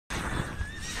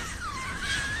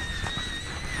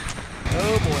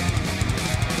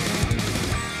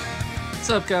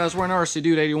up, guys? We're in RC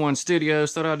Dude 81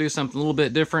 Studios. Thought I'd do something a little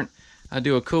bit different. I'd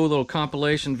do a cool little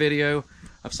compilation video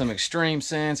of some extreme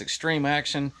sins, extreme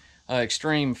action,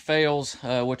 extreme fails,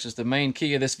 which is the main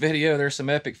key of this video. There's some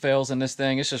epic fails in this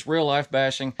thing. It's just real life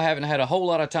bashing. I haven't had a whole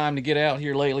lot of time to get out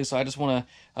here lately, so I just want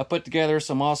to put together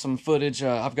some awesome footage.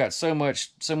 I've got so much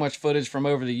footage from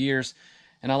over the years,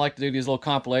 and I like to do these little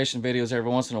compilation videos every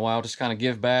once in a while, just kind of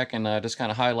give back and just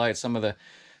kind of highlight some of the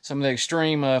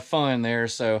extreme fun there.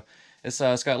 So it's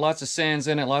got lots of sins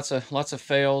in it, lots of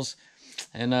fails,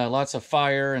 and lots of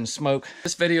fire and smoke.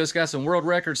 This video's got some world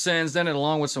record sins in it,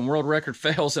 along with some world record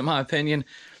fails, in my opinion.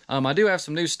 I do have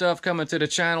some new stuff coming to the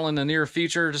channel in the near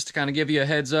future, just to kind of give you a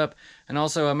heads up. And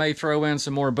also I may throw in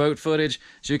some more boat footage.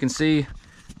 As you can see,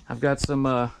 I've got some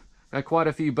got quite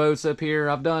a few boats up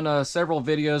here. I've done several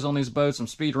videos on these boats, some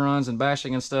speed runs and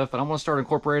bashing and stuff, but I'm going to start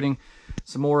incorporating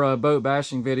some more boat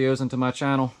bashing videos into my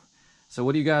channel. So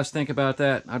what do you guys think about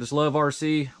that? I just love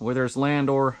RC, whether it's land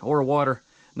or water.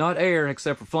 Not air,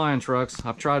 except for flying trucks.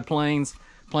 I've tried planes.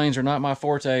 Planes are not my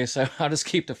forte, so I'll just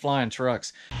keep the flying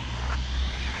trucks.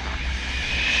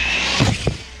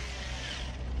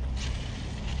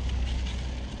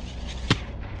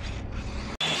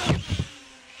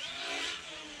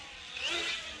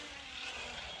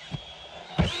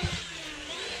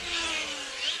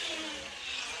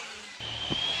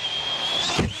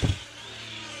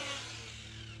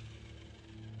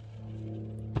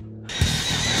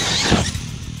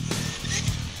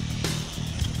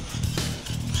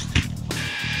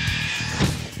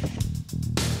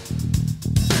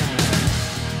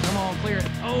 Clear it.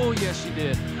 Oh, yes, she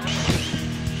did.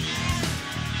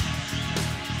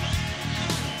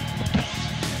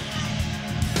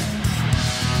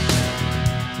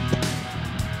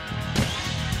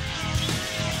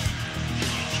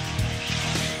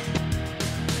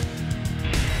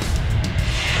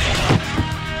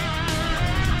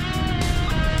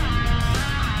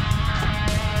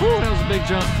 Whew, that was a big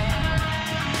jump.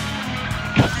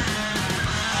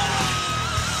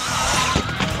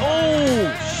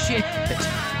 Oh, shit.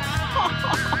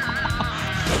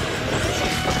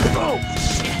 Oh,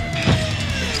 shit.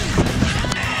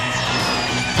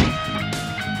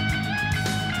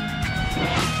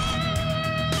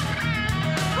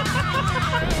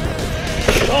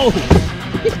 Oh.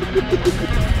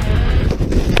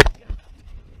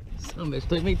 Somebody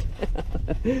took me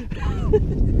down.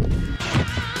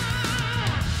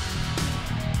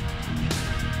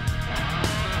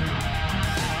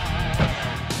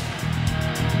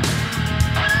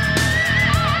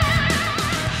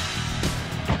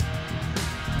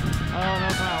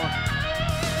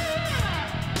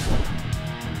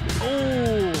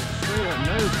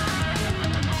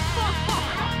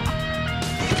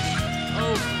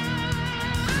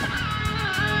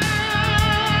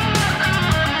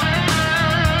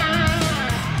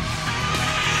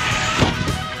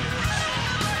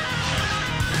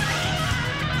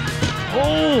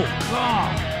 Oh,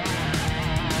 God.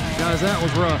 Guys, that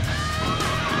was rough.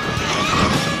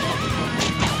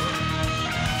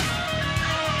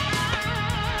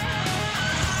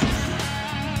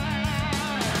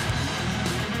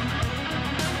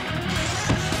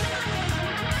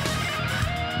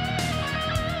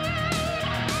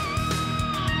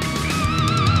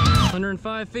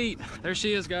 "105 feet. There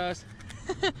she is, guys.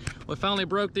 We finally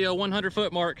broke the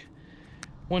 100-foot mark.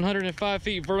 105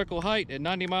 feet vertical height at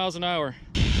 90 miles an hour.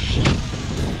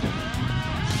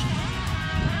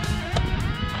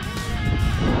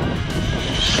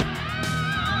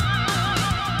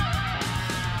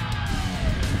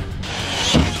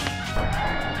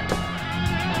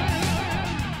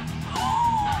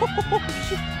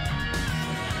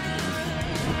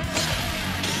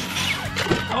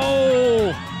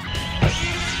 Oh!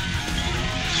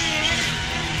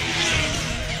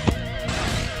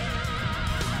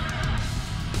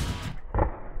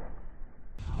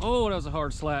 Oh, that was a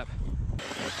hard slap.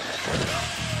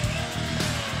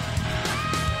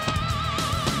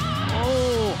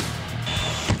 Oh!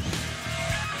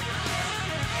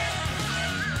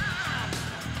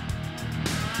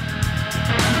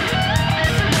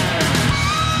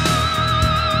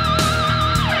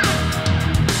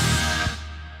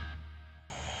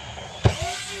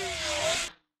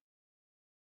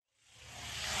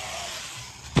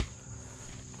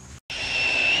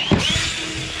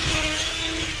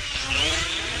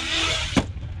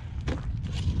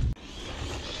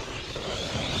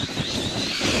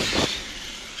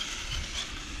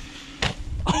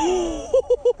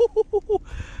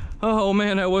 Oh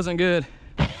man, that wasn't good.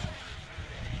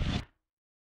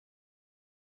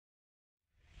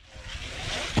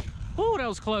 Oh, that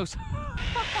was close.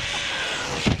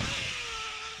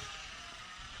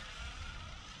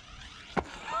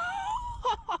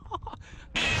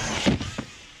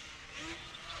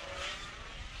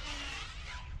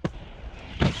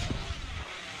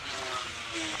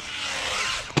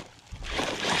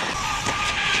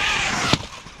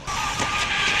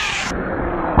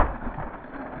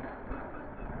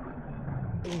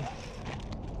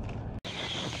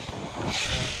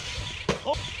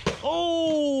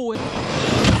 Oh!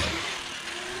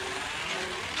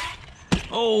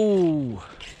 Oh!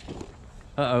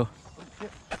 Uh-oh.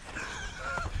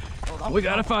 We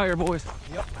got a fire, boys.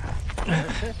 Yep.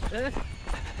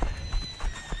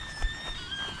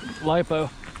 Lipo.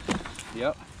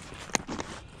 Yep.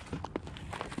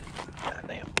 God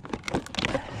damn.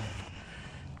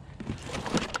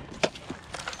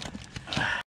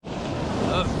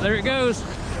 Oh, there it goes.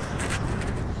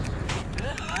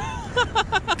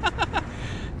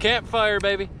 Campfire,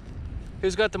 baby.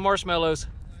 Who's got the marshmallows?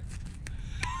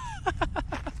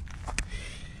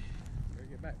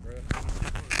 Get back, bro.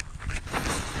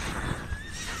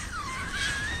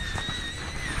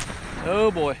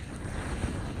 Oh boy.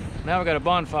 Now we got a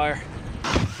bonfire.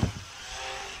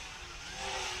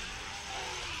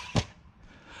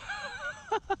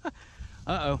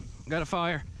 Uh-oh, got a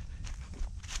fire.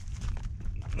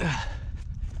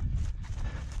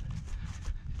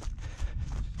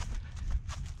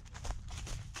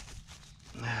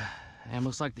 And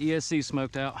looks like the ESC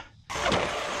smoked out.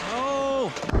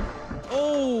 Oh!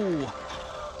 Oh!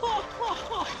 Oh!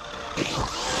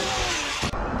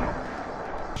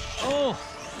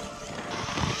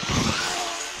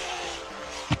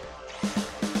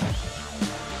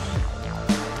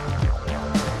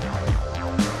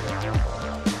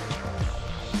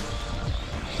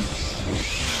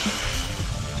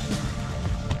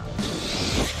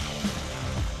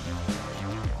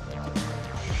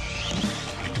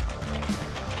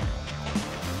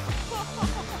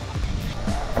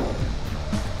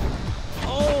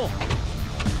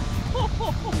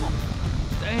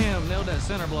 Damn, nailed that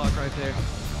center block right there.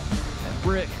 That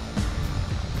brick.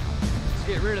 Let's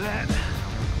get rid of that.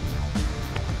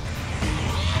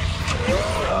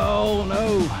 Oh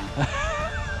no.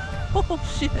 Oh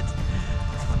shit.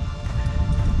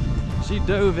 She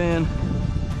dove in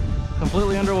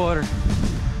completely underwater.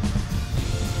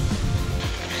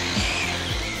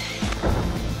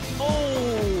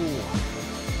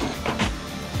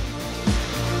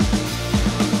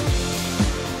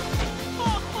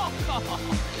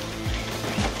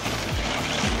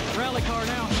 Rally car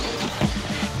now.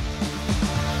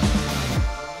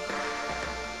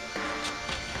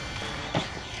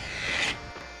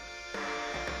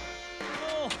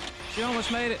 Oh, she almost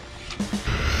made it.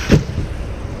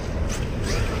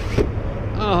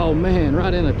 Oh man,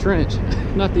 right in a trench.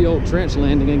 Not the old trench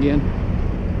landing again.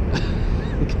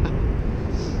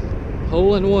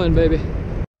 Hole in one, baby.